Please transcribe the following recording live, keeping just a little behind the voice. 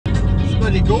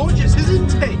bloody gorgeous,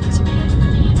 isn't it?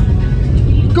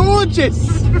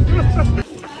 Gorgeous!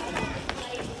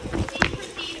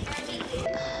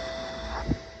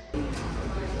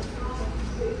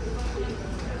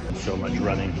 So much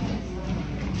running.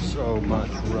 So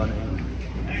much running.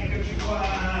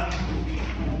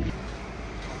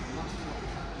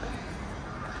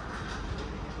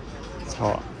 It's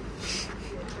hot.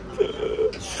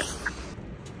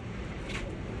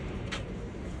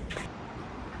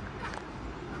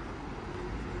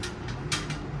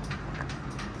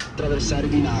 Attraversare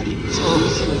binari,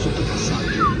 sicurissimo sotto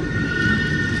passaggio.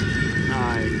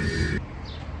 Nice.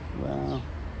 Well,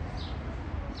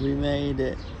 we made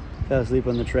it. Fell asleep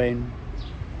on the train.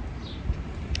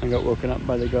 I got woken up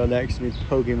by the girl next to me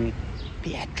poking me.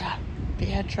 Pietra,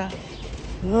 Pietra.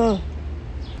 Oh.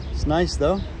 It's nice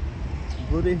though. It's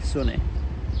bloody sunny.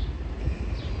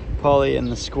 Polly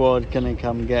and the squad gonna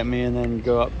come get me and then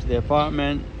go up to the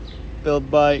apartment, build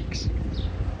bikes.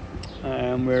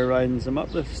 We're riding some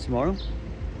uplifts tomorrow.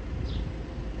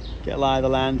 Get a lie of the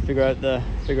land, figure out the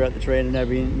train. I've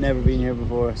never been here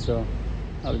before, so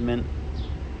that was mint.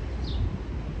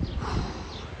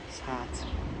 It's hot.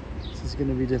 This is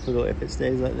gonna be difficult if it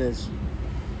stays like this.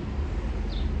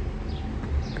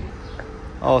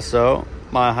 Also,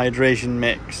 my hydration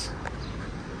mix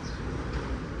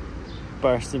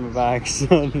burst in my bag,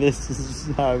 so this is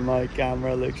how my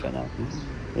camera looks right now.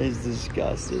 It's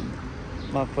disgusting.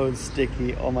 My phone's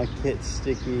sticky, all my kit's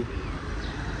sticky.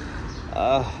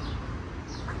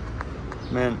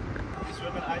 Man.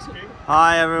 Swimming ice cream.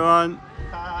 Hi everyone.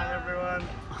 Hi everyone.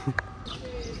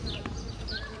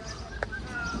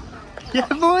 Yeah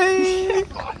boy!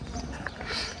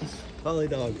 Polly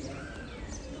dog.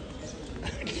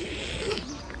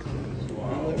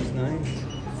 That looks nice.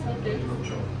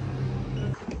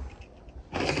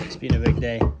 It's been a big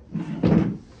day.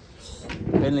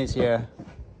 Finley's here.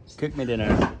 Cook me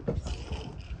dinner.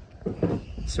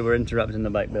 So we're interrupting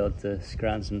the bike build to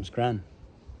scran some scran.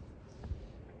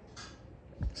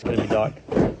 It's gonna be dark.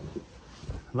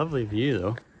 Lovely view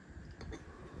though.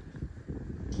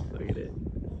 Look at it.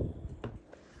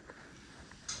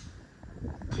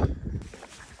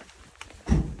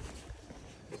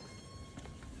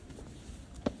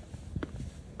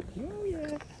 Oh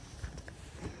yeah.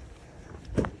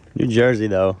 New Jersey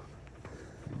though.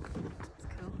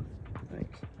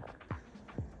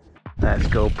 Let's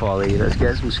go, Polly. Let's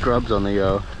get some scrubs on the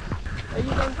go. Are you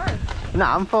going first?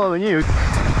 Nah, I'm following you.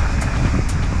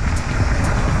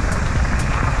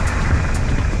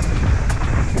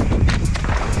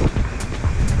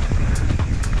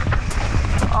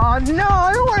 Oh no,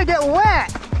 I don't want to get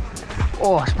wet.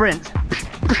 Oh, sprint.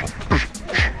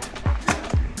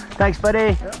 Thanks, buddy.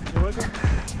 Yeah, you're welcome.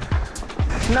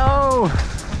 No.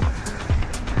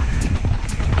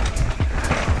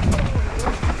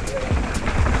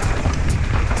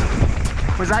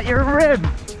 Was that your rib?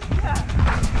 Yeah.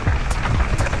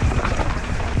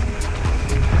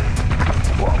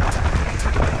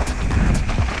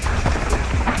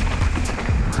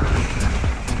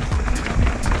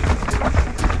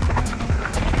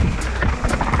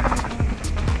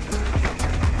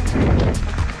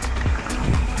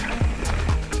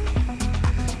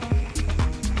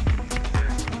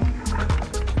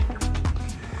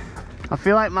 I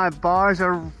feel like my bars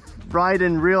are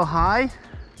riding real high,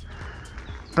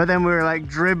 but then we were like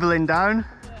dribbling down.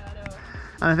 Yeah, I know.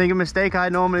 And I think a mistake I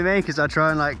normally make is I try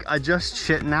and like adjust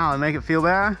shit now and make it feel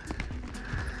better.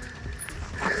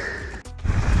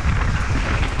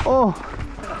 Oh.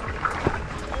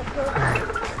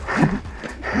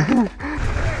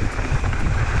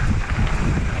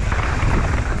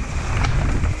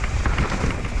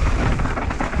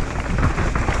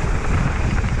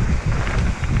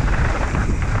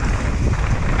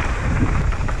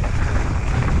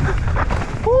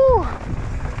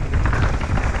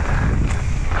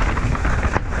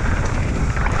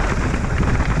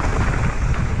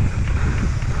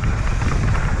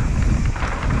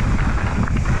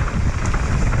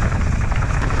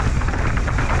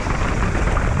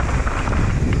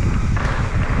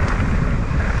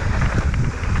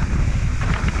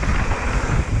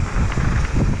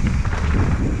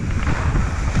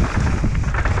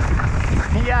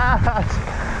 Yes!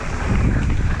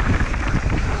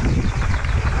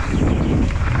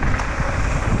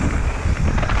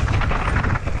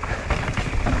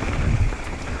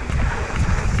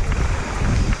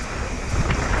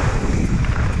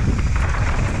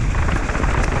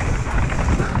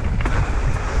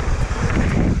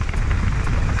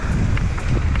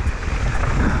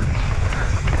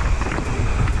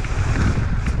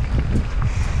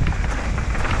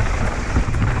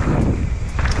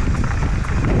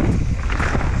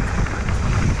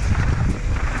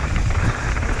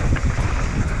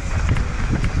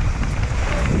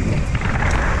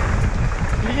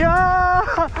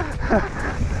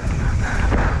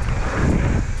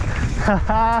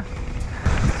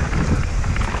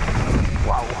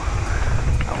 Wow,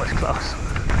 that was close.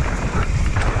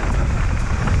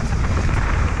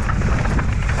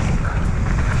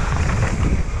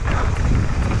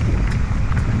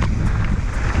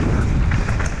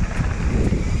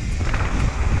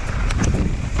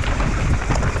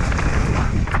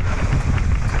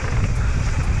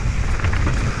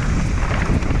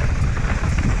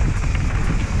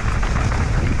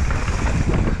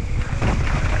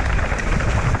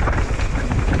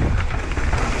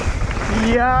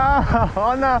 Yeah,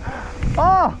 oh no,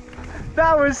 oh,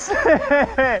 that was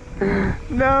sick,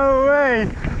 no way.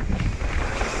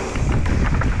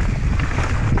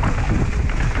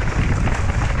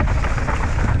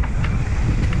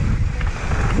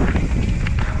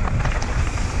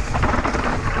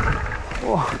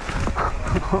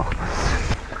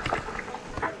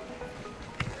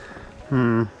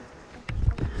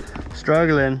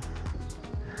 Struggling. I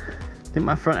think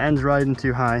my front end's riding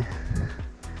too high.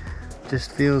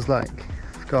 Just feels like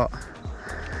I've got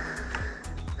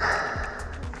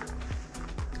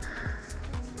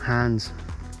hands.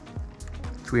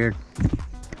 It's weird.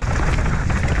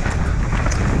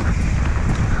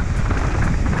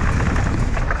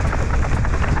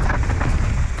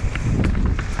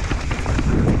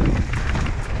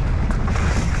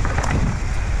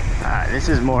 This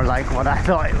is more like what I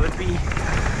thought it would be.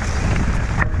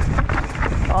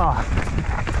 Oh.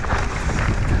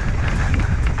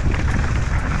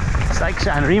 It's like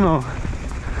San Remo.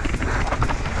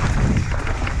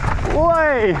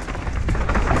 Way!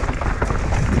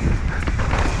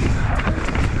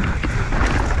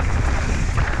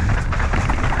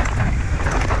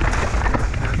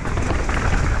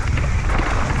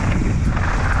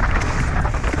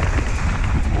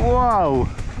 Whoa!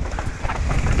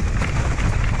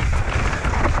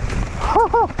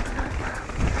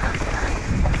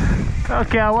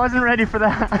 Okay, I wasn't ready for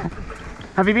that.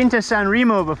 Have you been to San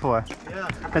Remo before? Yeah.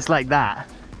 It's like that.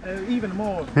 Even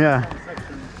more. Yeah.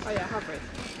 Oh yeah, have it.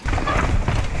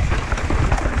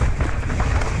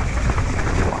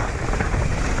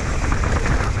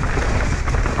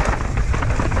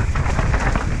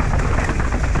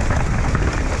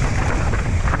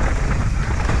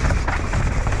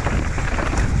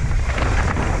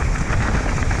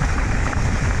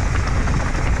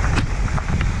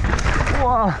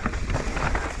 Whoa.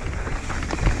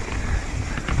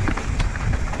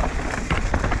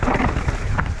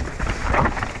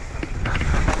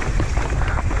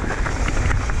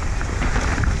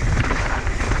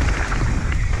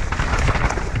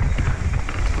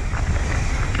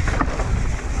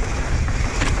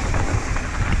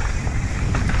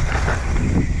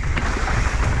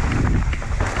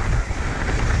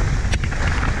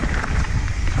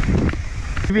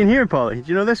 You been here, Polly? Do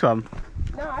you know this one?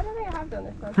 No, I don't think I have done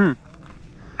this one.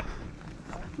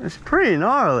 It's pretty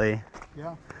gnarly.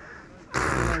 Yeah.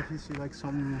 If you see like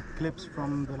some clips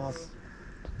from the last.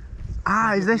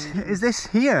 Ah, is this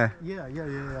here?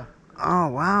 Yeah. Oh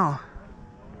wow.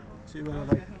 So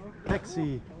like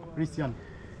taxi, Christian.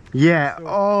 Yeah.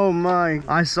 Oh my!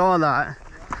 I saw that.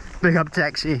 Big up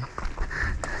Texi.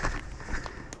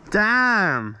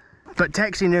 Damn. But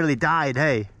Texi nearly died.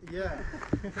 Hey. Yeah.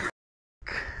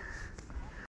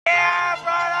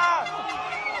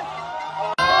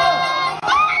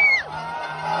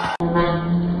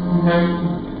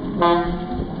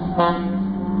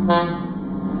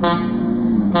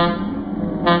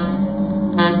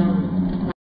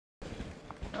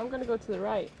 I'm gonna go to the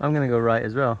right. I'm gonna go right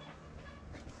as well.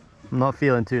 I'm not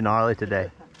feeling too gnarly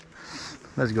today.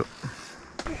 Let's go.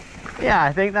 Yeah,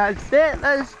 I think that's it.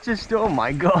 Let's just, oh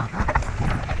my god.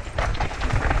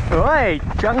 Oi,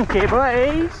 chunky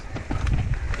boys.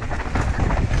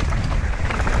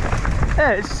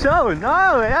 It's so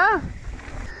gnarly, huh?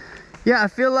 Yeah, I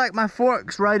feel like my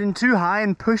fork's riding too high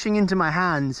and pushing into my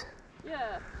hands.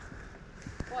 Yeah.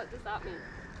 What does that mean?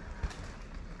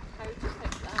 How would you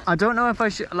fix that? I don't know if I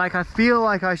should, like, I feel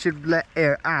like I should let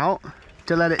air out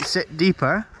to let it sit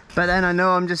deeper, but then I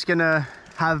know I'm just gonna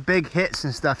have big hits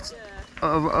and stuff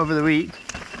over the week.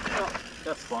 Oh,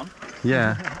 that's fun.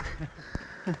 Yeah.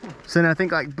 So then I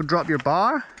think like drop your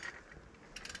bar.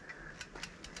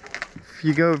 If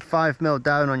you go 5 mil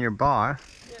down on your bar,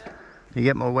 you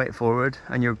get more weight forward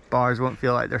and your bars won't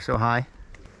feel like they're so high.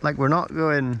 Like we're not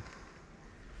going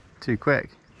too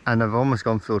quick and I've almost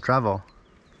gone full travel.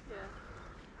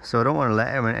 So I don't want to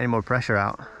let any more pressure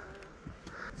out.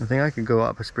 I think I could go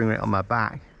up a spring rate on my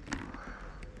back.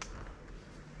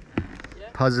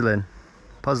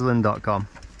 Puzzling.com.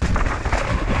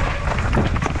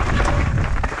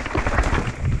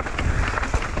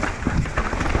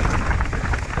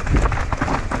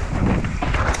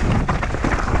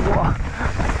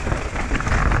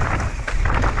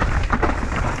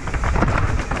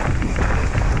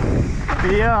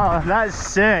 Oh, that's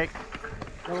sick.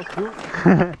 That was cool.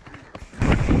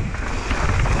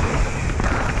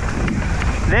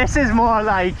 This is more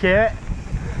like it.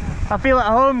 I feel at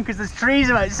home because this tree's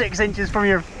about 6 inches from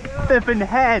your flipping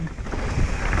head.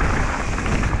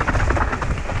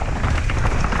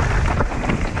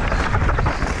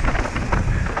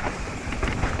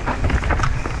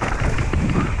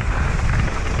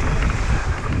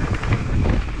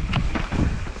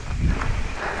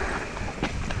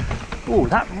 Oh,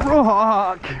 that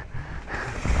rock!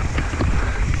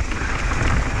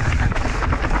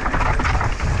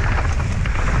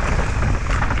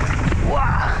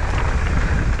 Wow!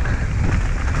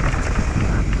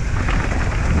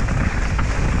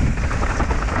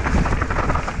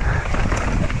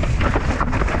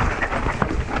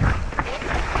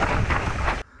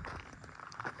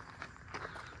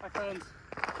 My friends.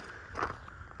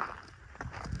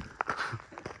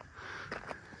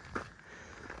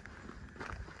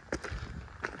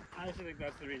 I actually think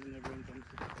that's the reason everyone comes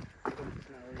to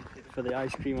Snowy. For the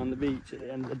ice cream on the beach at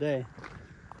the end of the day.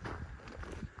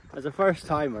 As a first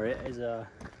timer, it is a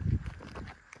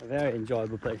very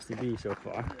enjoyable place to be so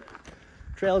far. Yeah.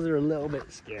 Trails are a little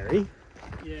bit scary.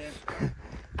 Yeah.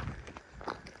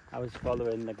 I was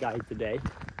following the guide today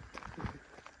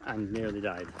and nearly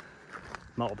died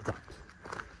multiple times.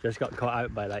 Just got caught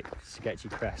out by like sketchy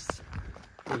crests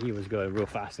that he was going real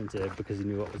fast into because he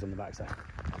knew what was on the backside.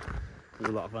 It was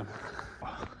a lot of fun.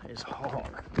 Oh, it's hot,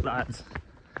 lads.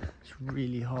 It's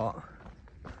really hot.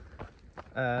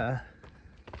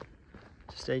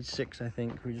 Stage 6, I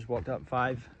think. We just walked up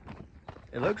 5.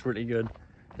 It looks really good.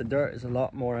 The dirt is a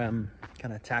lot more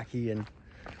kind of tacky, and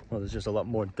well, there's just a lot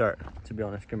more dirt, to be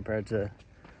honest, compared to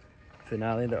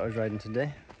finale that I was riding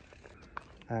today.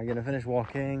 I'm gonna finish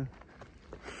walking,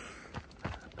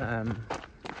 and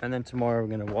then tomorrow we're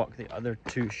gonna walk the other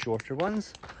 2 shorter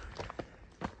ones,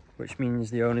 which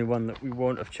means the only one that we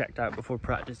won't have checked out before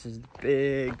practice is the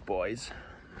big boys,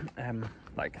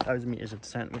 like 1,000 meters of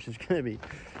descent, which is gonna be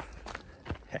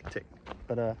hectic,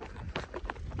 but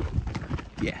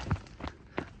yeah,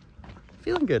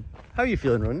 feeling good. How are you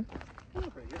feeling, Ronan?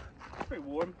 Pretty good. Very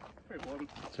warm. Very warm.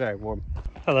 It's very warm.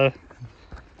 Hello.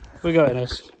 We got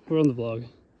this. We're on the vlog.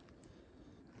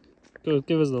 Go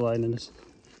give us the line in this.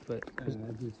 But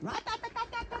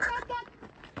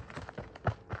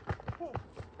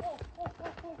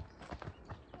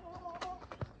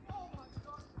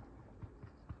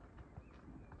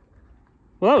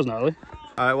well, that was gnarly.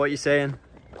 All right, what are you saying?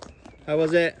 How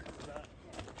was it?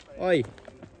 Oi.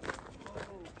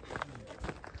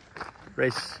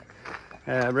 Race,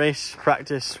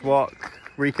 practice, walk,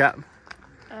 recap.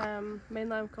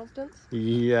 Mainline with confidence.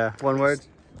 Yeah, one word.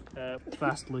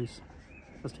 Fast, loose.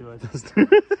 That's 2 words.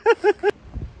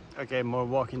 Okay, more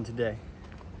walking today.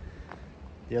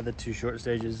 The other 2 short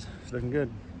stages is looking good.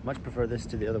 Much prefer this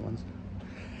to the other ones.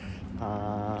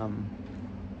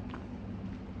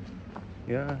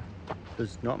 Yeah,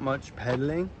 there's not much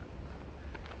pedaling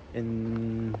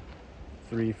in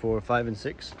 3, 4, 5, and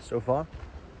 6 so far.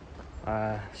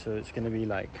 So it's going to be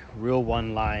like real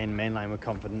one line, main line with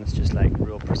confidence, just like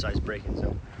real precise braking.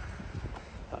 So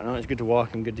I don't know, it's good to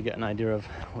walk and good to get an idea of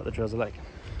what the trails are like.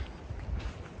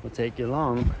 We'll take you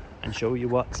along and show you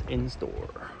what's in store.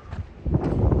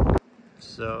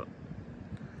 So,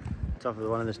 top of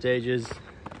one of the stages,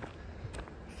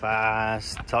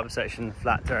 fast, top section,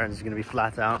 flat turns, is going to be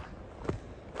flat out.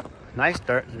 Nice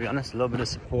dirt, to be honest, a little bit of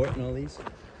support in all these.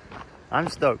 I'm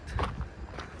stoked.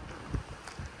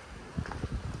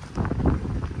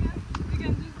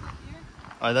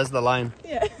 Oh, that's the line.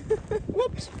 Yeah.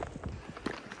 Whoops.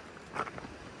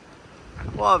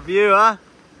 What a view, huh?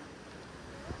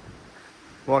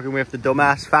 Walking with the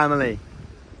dumbass family.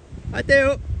 I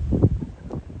do.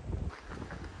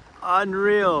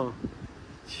 Unreal.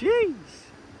 Jeez.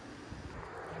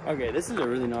 Okay, this is a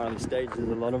really gnarly stage. There's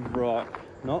a lot of rock.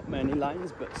 Not many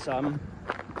lines, but some.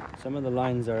 Some of the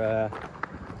lines are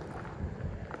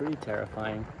pretty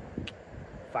terrifying.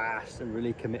 Fast and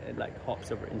really committed, like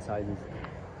hops over incisors.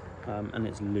 And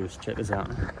it's loose. Check this out.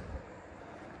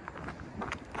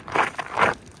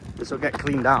 This will get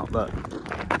cleaned out, but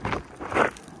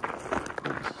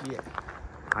yeah.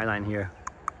 Highline here.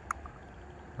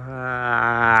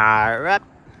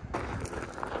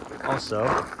 Also,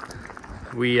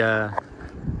 we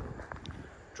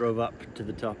drove up to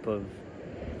the top of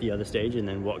the other stage and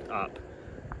then walked up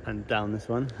and down this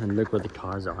one, and look where the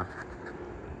cars are.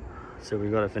 So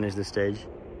we've got to finish this stage,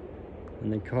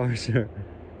 and the cars are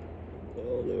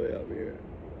all the way up here.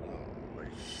 Oh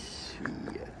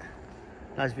shit.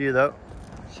 Nice view though.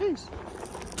 Jeez.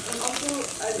 And also,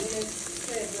 as you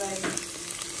said, like,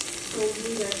 told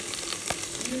me that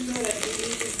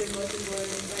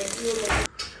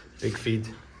Big feed.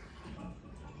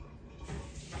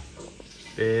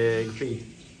 Big feed.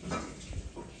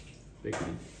 Big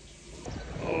feed.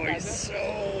 Oh, he's so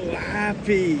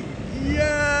happy.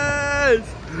 Yes!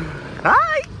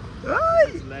 Hi!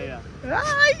 Hi! Leia.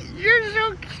 Hi! You're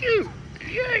so cute!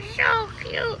 You're so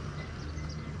cute!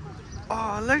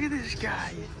 Oh, look at this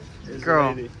guy.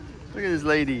 Girl, look at this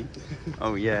lady.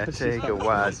 Oh yeah, take a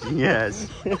was. Yes.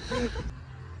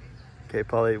 Okay,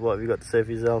 Polly, what have you got to say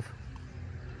for yourself?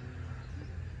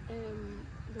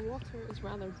 The water is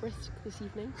rather brisk this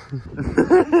evening.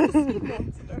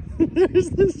 There's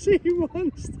the sea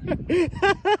monster.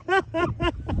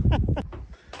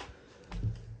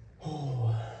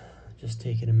 Oh, just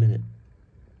taking a minute.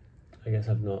 I guess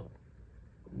I've not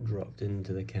dropped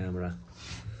into the camera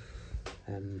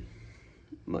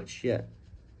much yet.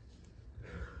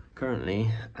 Currently,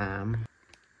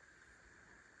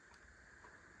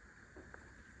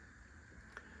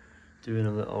 doing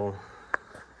a little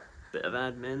bit of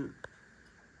admin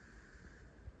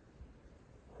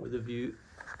with a view.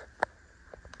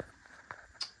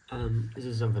 This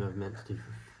is something I've meant to do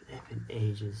for flipping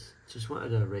ages. Just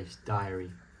wanted a race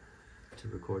diary to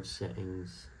record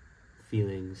settings,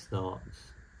 feelings,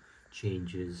 thoughts,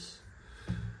 changes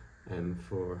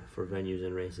for venues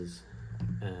and races.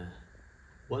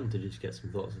 One, to just get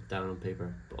some thoughts down on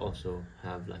paper, but also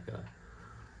have like a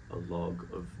log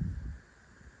of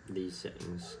these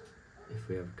settings if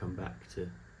we ever come back to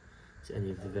any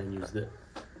of the venues that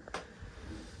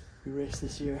we raced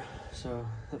this year. So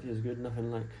that feels good.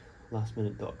 Nothing like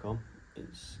lastminute.com.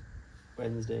 It's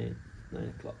Wednesday,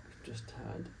 9 o'clock. Just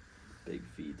had big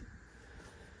feed.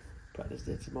 Practice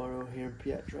day tomorrow here in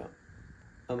Pietra.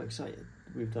 I'm excited.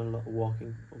 We've done a lot of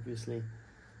walking, obviously,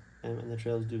 and the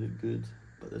trails do look good,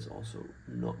 but there's also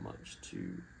not much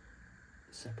to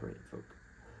separate folk.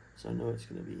 So I know it's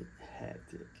going to be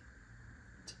hectic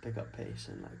to pick up pace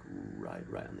and like ride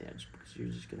right on the edge, because you're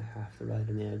just going to have to ride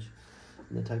on the edge.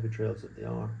 And the type of trails that they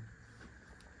are,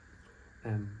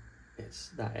 it's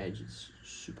that edge is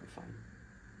super fine.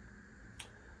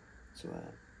 So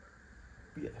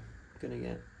yeah, gonna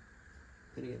get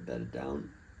bedded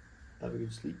down, have a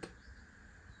good sleep,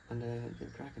 and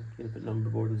get cracking. Gonna put number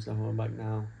board and stuff on my bike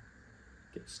now,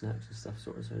 get snacks and stuff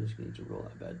sorted. So I just need to roll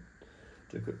out of bed,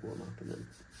 do a quick warm up, and then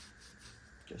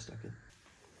get stuck in.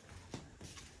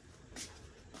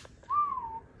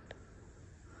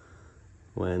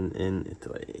 When in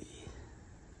Italy.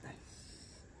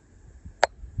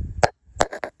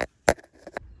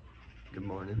 Good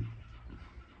morning.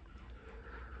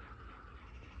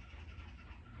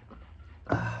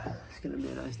 It's gonna be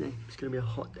a nice day. It's gonna be a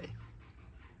hot day.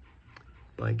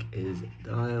 Bike is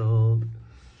dialed.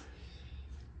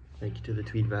 Thank you to the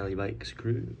Tweed Valley Bikes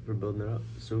crew for building it up.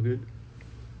 So good.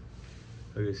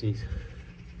 I'm gonna sneeze.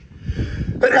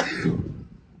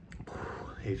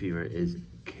 Hay fever is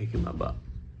kicking my butt.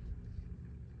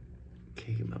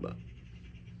 Kicking my butt.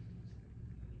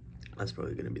 That's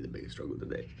probably gonna be the biggest struggle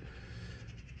today.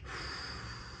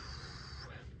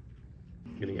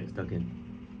 I'm gonna get stuck in.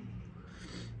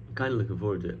 I'm kind of looking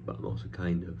forward to it, but I'm also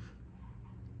kind of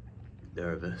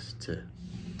nervous to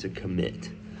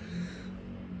commit.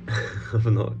 I've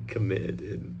not committed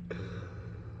in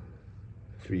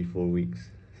 3-4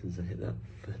 weeks since I hit that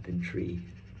flipping tree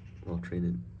while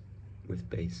training with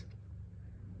base.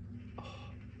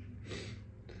 Oh.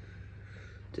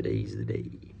 Today's the day.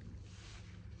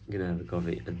 I'm gonna have a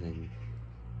coffee and then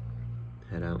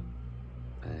head out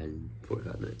in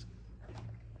 45 minutes.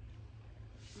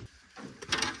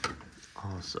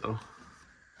 Also,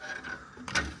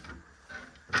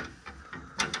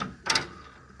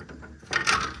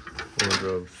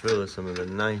 wardrobe full of some of the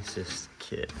nicest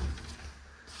kit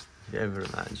you could ever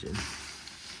imagine.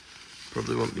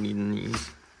 Probably won't be needing these,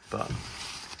 but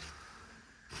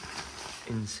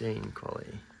insane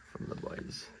quality from the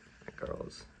boys and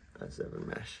girls at 7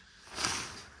 Mesh.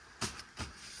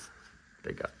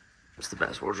 Big up. It's the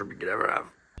best wardrobe you could ever have.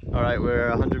 Alright, we're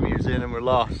 100 meters in and we're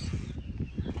lost.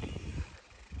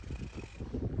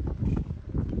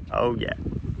 Oh yeah.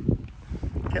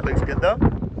 Kit looks good though.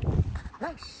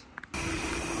 Nice.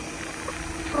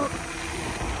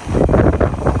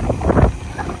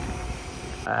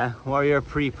 What are your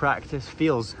pre-practice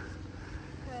feels?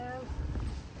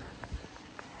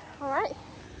 Alright.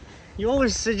 You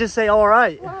always just say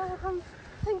alright. Well, I'm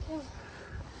thinking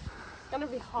it's gonna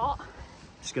be hot.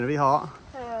 It's gonna be hot.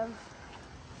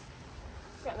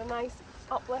 Getting a nice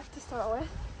uplift to start with.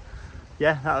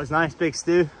 Yeah, that was nice. Big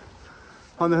stew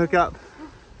on the hookup.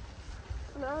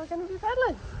 Now we're gonna be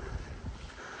pedaling.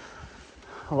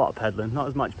 A lot of pedaling, not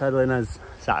as much pedaling as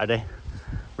Saturday,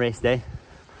 race day.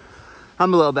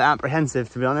 I'm a little bit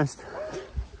apprehensive, to be honest.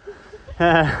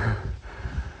 I'm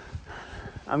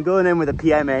going in with a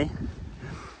PMA,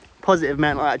 positive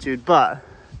mental attitude, but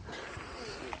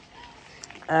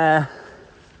I've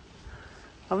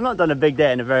not done a big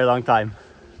day in a very long time.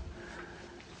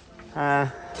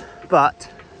 But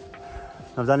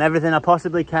I've done everything I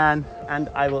possibly can, and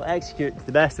I will execute to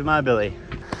the best of my ability.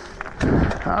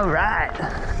 All right,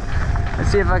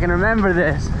 let's see if I can remember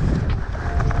this.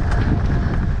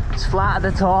 It's flat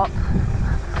at the top,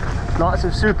 lots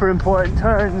of super important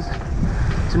turns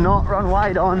to not run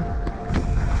wide on.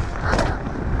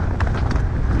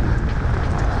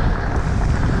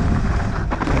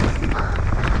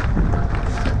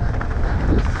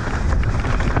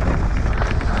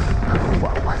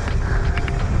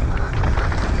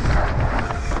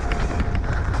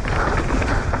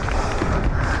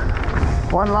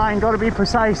 One line, got to be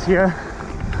precise here.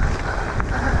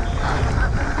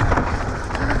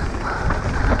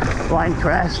 Line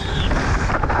crest.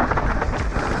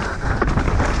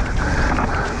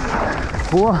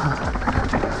 Whoa.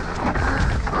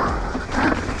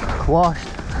 Washed.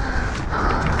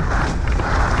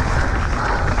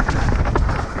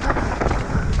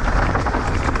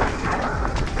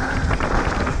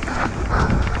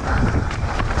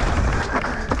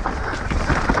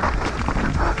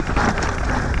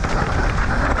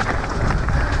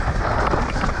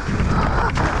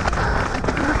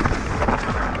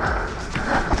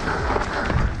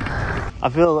 I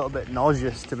feel a little bit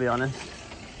nauseous, to be honest.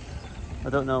 I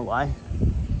don't know why.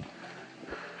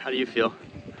 How do you feel?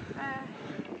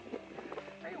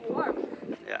 Very warm.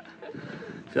 Yeah.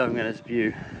 I feel like I'm gonna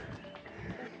spew.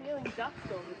 I'm feeling dust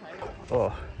all the time.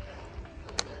 Oh.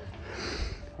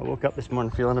 I woke up this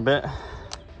morning feeling a bit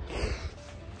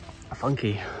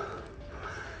funky.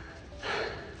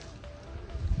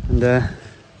 And didn't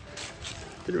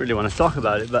really want to talk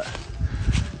about it, but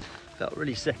felt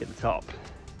really sick at the top.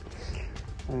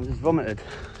 And just vomited.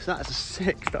 So that's a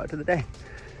sick start to the day.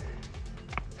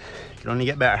 Can only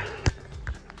get better.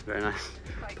 Very nice.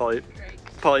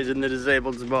 Polly's in the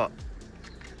disabled spot.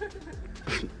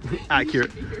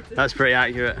 Accurate. That's pretty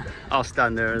accurate. I'll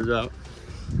stand there as well.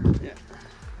 Yeah.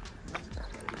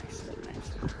 Nice.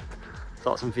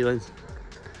 Thoughts and feelings?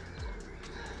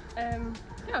 Yeah,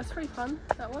 it was pretty fun,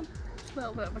 that one. A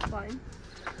little bit of a climb,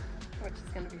 which is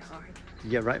going to be hard. Did you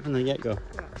get right from the get-go?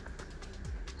 Yeah.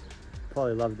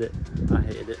 Polly loved it. I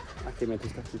hated it. I came into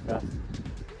stuff too fast.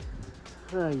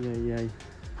 Ay, ay, ay.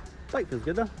 Bike feels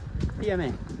good though.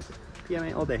 PMA.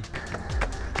 PMA all day.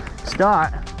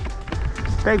 Start.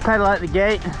 Big pedal out the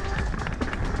gate.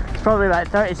 It's probably about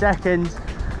 30 seconds,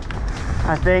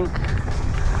 I think.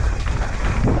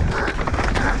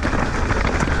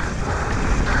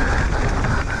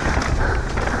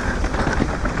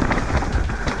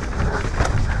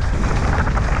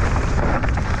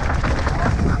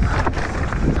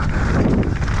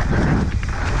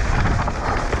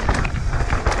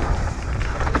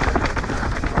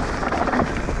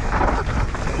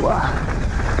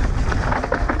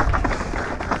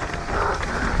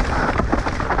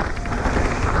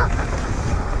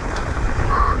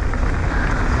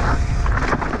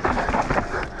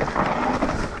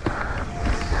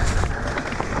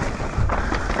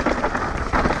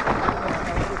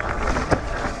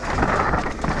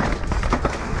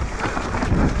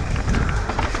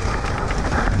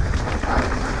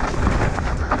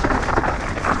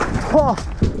 Oh.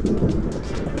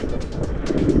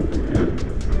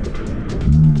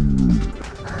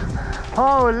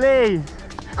 Holy!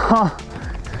 Oh.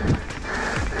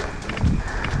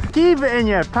 Keep it in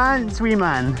your pants, wee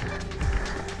man.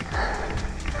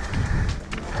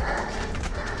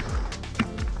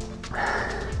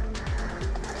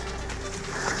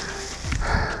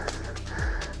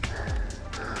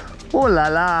 Oh la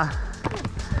la!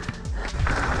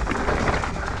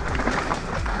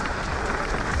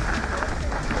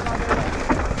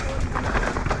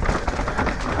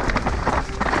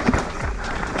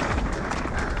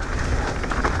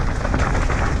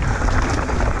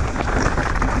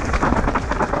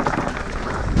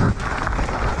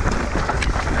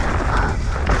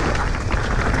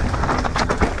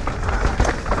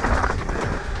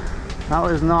 That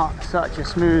was not such a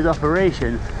smooth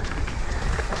operation.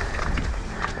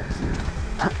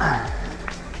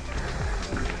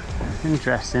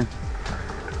 Interesting.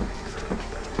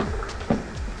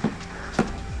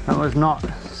 That was not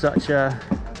such a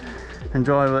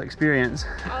enjoyable experience.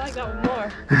 I like that one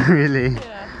more. Really?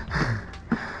 Yeah.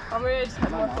 I'm really just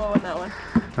have more fun on that one.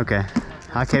 Okay.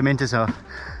 I came into so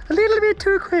a little bit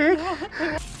too quick.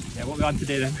 Yeah, what are we on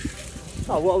today then?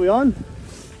 Oh, what are we on?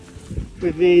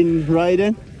 We've been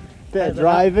riding bit of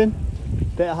driving,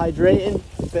 bit of hydrating,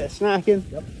 bit of snacking.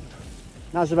 Yep.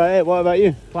 That's about it. What about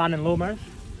you? Planning low miles.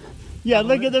 Yeah,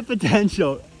 look at the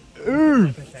potential.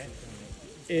 Ooh,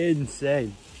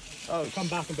 insane. Oh, come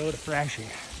back and build a freshie.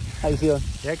 How you feeling?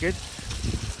 Yeah, good.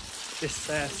 Just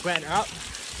sweating her up.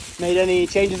 Made any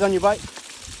changes on your bike?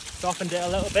 Softened it a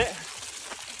little bit.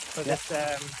 So Yeah. just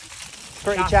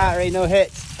Pretty chattery, no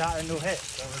hits. chattering, no hits.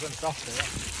 So we're going to soften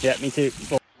it. Yeah, me too.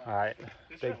 Alright,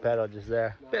 big pedal just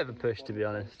there. Bit of a push, to be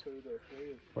honest.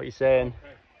 What are you saying?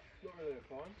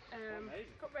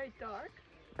 Got very dark.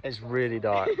 It's really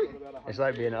dark. It's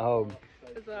like being at home.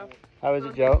 As well. How is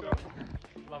it, Joe?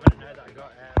 Loving it now that I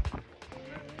got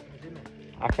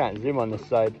I can't zoom on this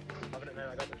side. loving it now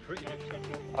that I got the fruity mix.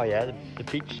 Oh yeah, the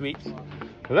peach sweets.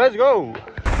 Let's go!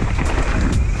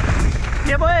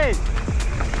 Yeah, boys!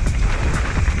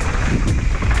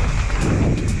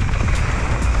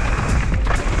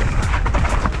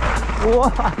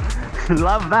 Whoa!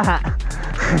 Love that!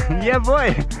 Yeah,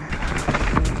 boy!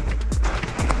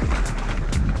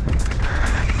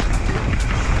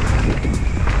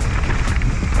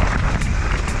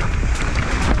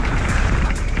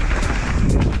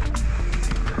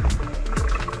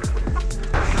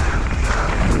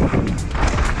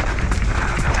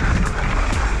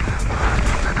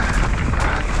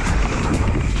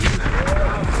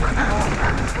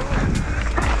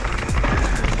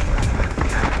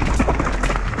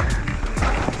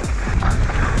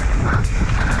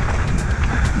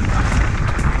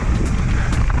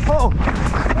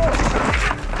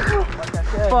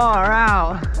 Far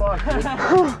out.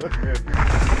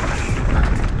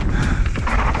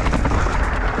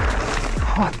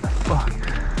 What the fuck?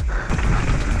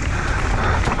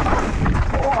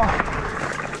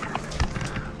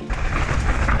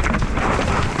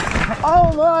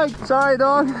 Oh my, sorry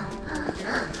dog.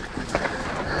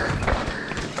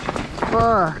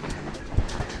 Fuck.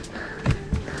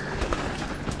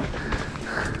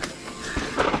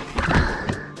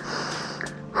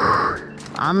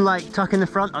 I'm like tucking the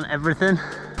front on everything.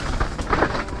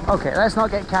 Okay, let's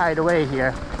not get carried away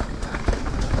here.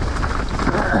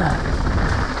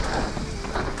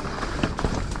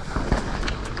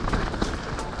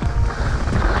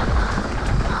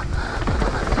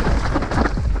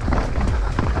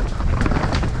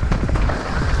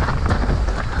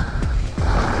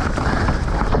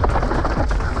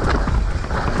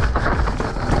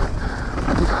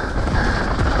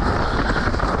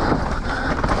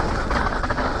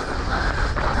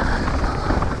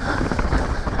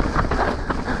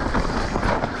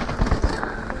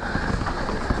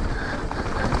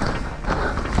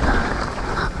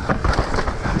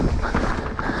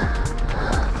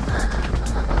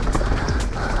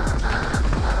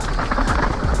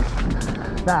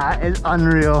 That is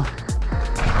unreal.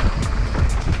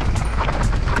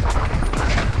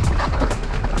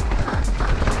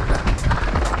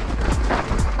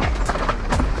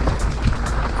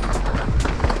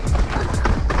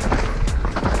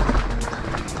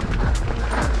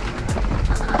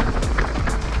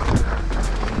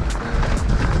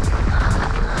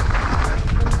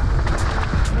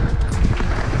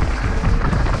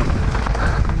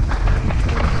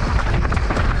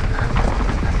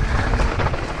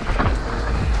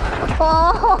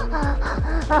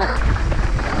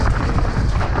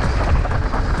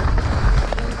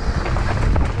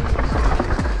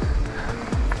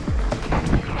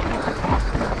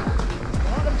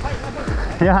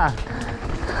 Yeah.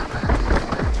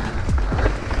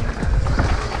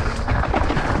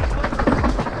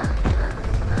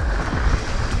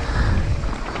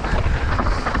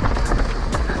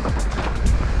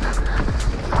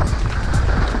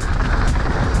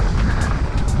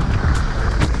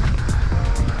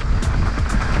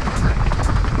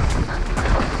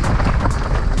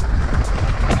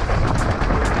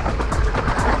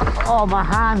 Oh, my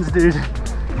hands, dude.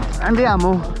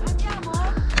 Andiamo.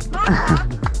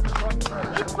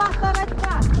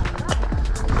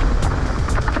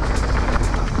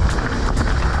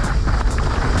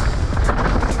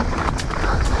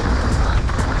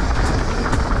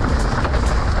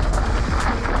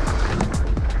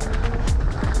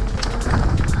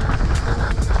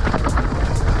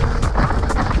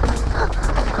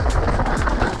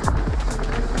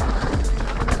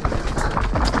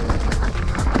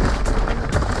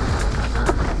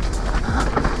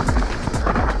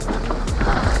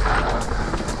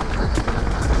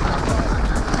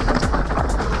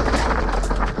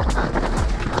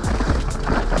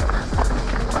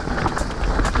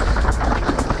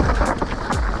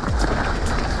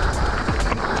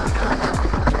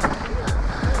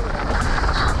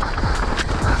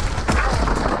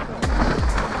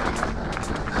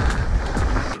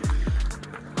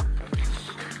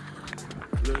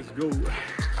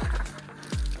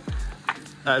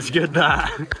 That's good,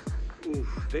 that. Oof,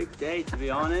 big day to be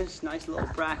honest. Nice little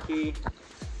bracky.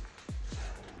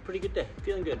 Pretty good day,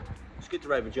 feeling good. It's good to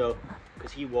ride with Joe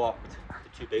because he walked the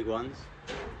 2 big ones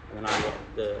and then I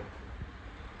walked the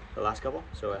last couple.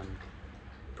 So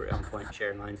pretty on point,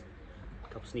 sharing lines. A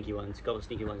couple sneaky ones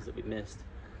that we missed.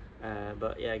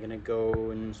 But yeah, gonna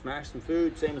go and smash some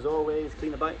food, same as always,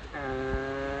 clean the bike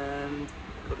and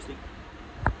go to sleep.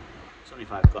 It's only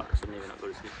 5 o'clock, so maybe not go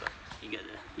to sleep, but you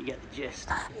get the gist.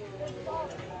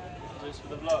 Just for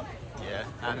the vlog. Yeah.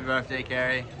 Happy birthday,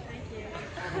 Carrie. Thank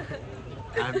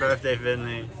you. Happy birthday,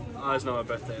 Finley. Oh, it's not my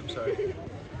birthday, I'm sorry.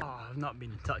 Oh, I've not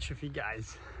been in touch with you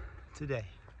guys today.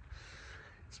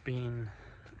 It's been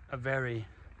a very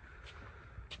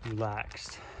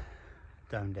relaxed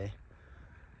down day.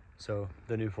 So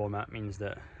the new format means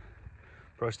that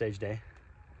Pro Stage Day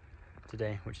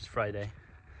today, which is Friday,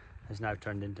 has now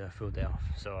turned into a full day off.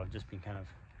 So I've just been kind of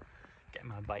getting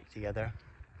my bike together.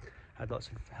 Had lots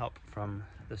of help from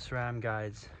the SRAM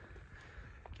guides,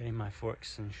 getting my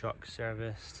forks and shocks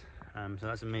serviced. So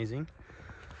that's amazing.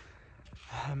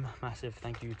 Massive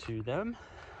thank you to them.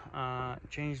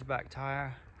 Changed the back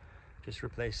tire, just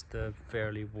replaced the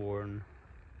fairly worn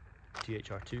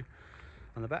THR2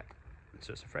 on the back.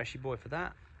 So it's a freshy boy for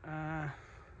that.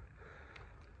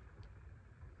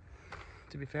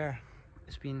 To be fair,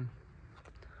 it's been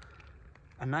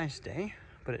a nice day,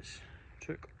 but it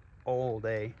took all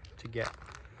day to get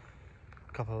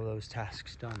a couple of those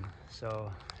tasks done.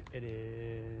 So it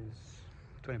is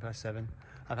 7:20.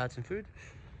 I've had some food.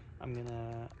 I'm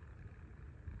gonna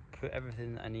put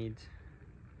everything that I need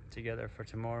together for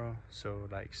tomorrow. So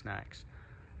like snacks,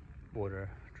 water,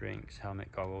 drinks,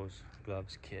 helmet, goggles,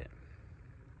 gloves, kit.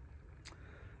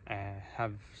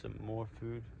 Have some more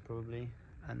food probably,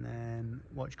 and then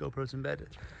watch GoPros in bed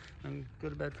and go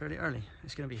to bed fairly early.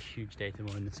 It's going to be a huge day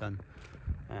tomorrow in the sun,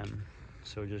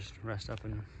 so just rest up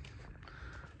and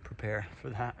prepare for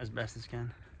that as best as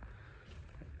can.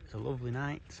 It's a lovely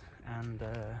night, and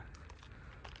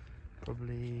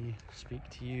probably speak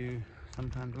to you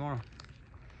sometime tomorrow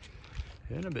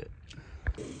in a bit.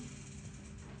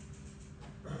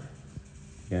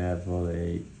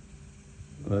 Carefully.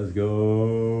 Let's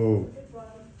go.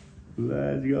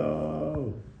 Let's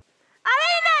go.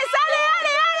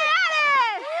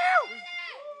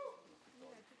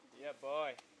 Yeah,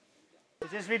 boy. Is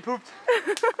this been pooped?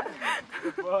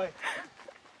 Good boy.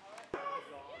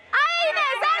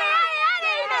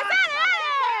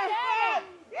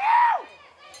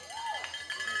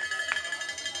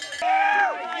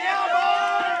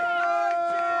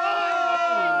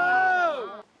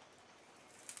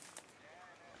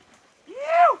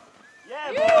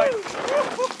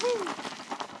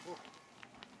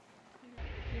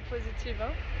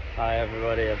 Hi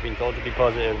everybody, I've been told to be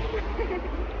positive.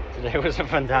 Today was a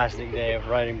fantastic day of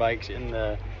riding bikes in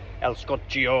the El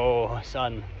Scocchio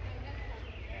sun.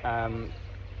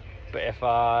 But if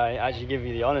I actually give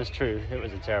you the honest truth, it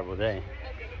was a terrible day.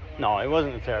 No, it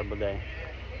wasn't a terrible day.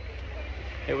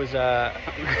 It was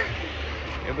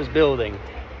it was building.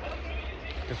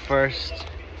 The first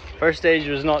stage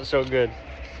was not so good.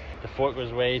 The fork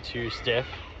was way too stiff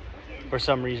for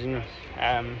some reason.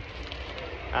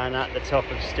 And at the top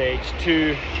of stage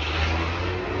 2,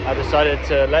 I decided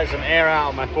to let some air out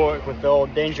of my fork with the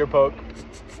old danger poke.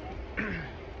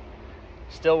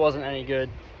 Still wasn't any good,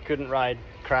 couldn't ride,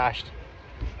 crashed.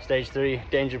 Stage 3,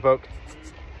 danger poke.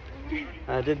 And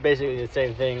I did basically the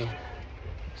same thing,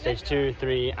 stage 2,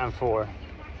 3 and 4.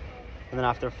 And then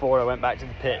after 4 I went back to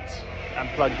the pits and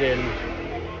plugged in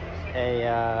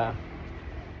a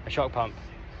shock pump.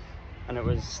 And it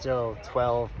was still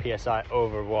 12 PSI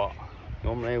over what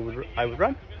normally I would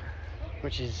run,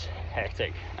 which is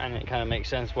hectic, and it kind of makes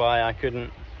sense why I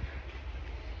couldn't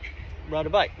ride a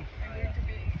bike. I'm going to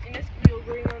be in a squeal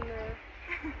going on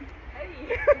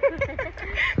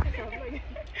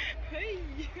hey.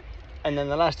 And then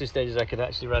the last 2 stages I could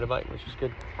actually ride a bike, which was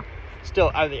good. Still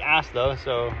out the ass though,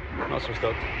 so not so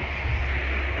stoked.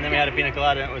 And then we had a pina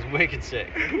colada and it was wicked sick.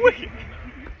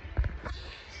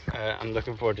 I'm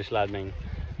looking forward to Sladming,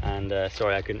 and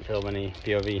sorry I couldn't film any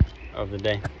POV of the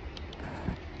day.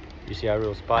 You see our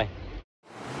rules. Bye.